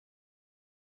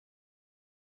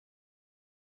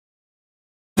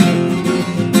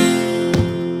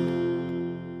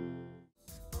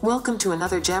Welcome to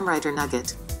another Jamwriter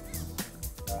nugget.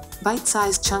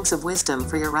 Bite-sized chunks of wisdom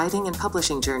for your writing and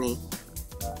publishing journey.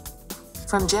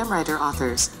 From Jamwriter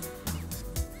authors.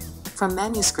 From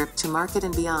Manuscript to market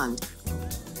and beyond.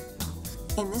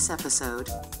 In this episode,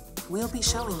 we'll be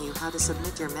showing you how to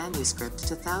submit your manuscript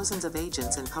to thousands of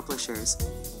agents and publishers.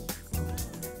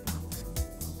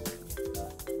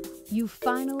 You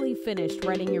finally finished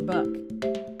writing your book.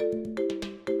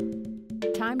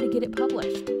 Time to get it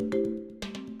published.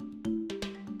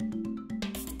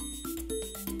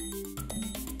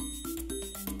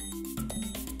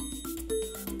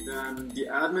 The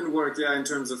admin work, in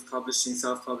terms of publishing,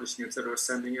 self-publishing, etc.,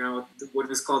 sending out what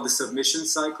is called the submission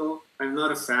cycle. I'm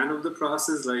not a fan of the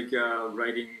process, like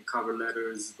writing cover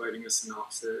letters, writing a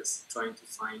synopsis, trying to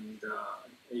find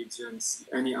agents,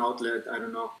 any outlet, I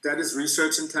don't know. That is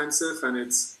research intensive, and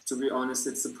it's, to be honest,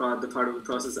 it's the part of the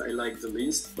process I like the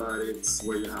least, but it's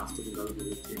where you have to develop a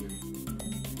routine.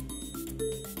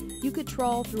 You could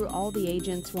trawl through all the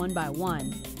agents one by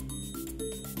one,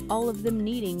 all of them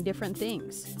needing different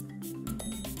things.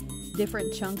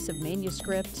 Different chunks of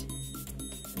manuscript,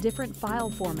 different file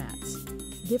formats,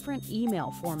 different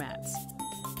email formats.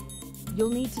 You'll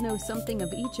need to know something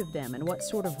of each of them and what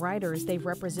sort of writers they've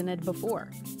represented before.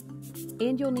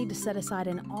 And you'll need to set aside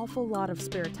an awful lot of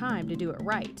spare time to do it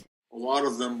right. A lot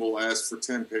of them will ask for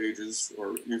 10 pages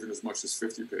or even as much as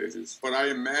 50 pages. But I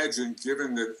imagine,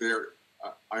 given that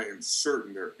I am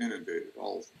certain they're inundated,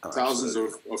 thousands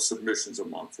of submissions a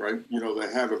month, right?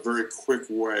 They have a very quick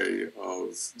way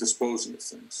of disposing of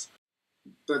things.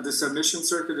 But the submission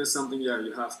circuit is something,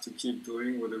 you have to keep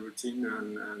doing with a routine,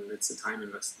 and it's a time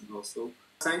investment also.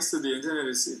 Thanks to the internet,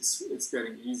 it's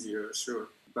getting easier, sure,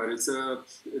 but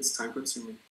it's time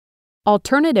consuming.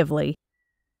 Alternatively,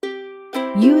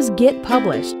 use Get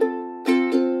Published.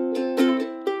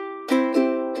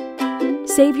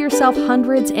 Save yourself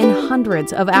hundreds and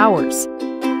hundreds of hours.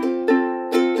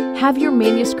 Have your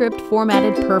manuscript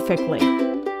formatted perfectly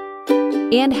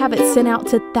and have it sent out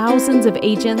to thousands of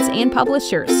agents and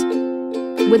publishers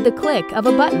with the click of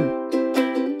a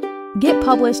button. Get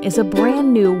Published is a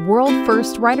brand new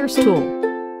world-first writer's tool.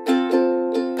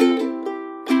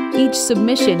 Each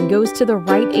submission goes to the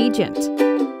right agent,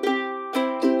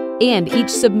 and each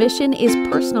submission is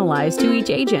personalized to each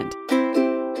agent.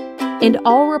 And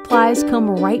all replies come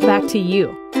right back to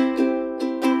you.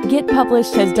 Get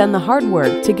Published has done the hard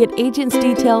work to get agents'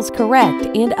 details correct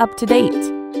and up to date.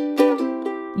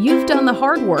 You've done the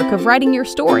hard work of writing your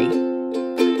story.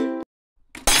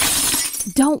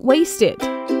 Don't waste it.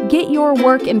 Get your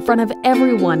work in front of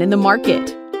everyone in the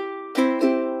market.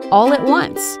 All at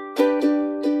once.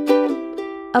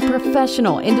 A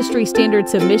professional industry standard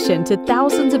submission to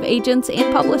thousands of agents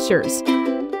and publishers.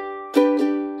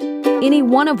 Any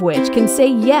one of which can say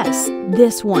yes,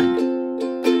 this one.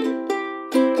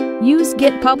 Use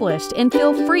Get Published and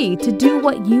feel free to do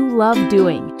what you love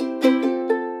doing.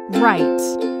 Write.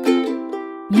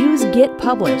 Use Get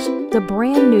Published, the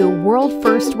brand new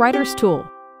world-first writer's tool.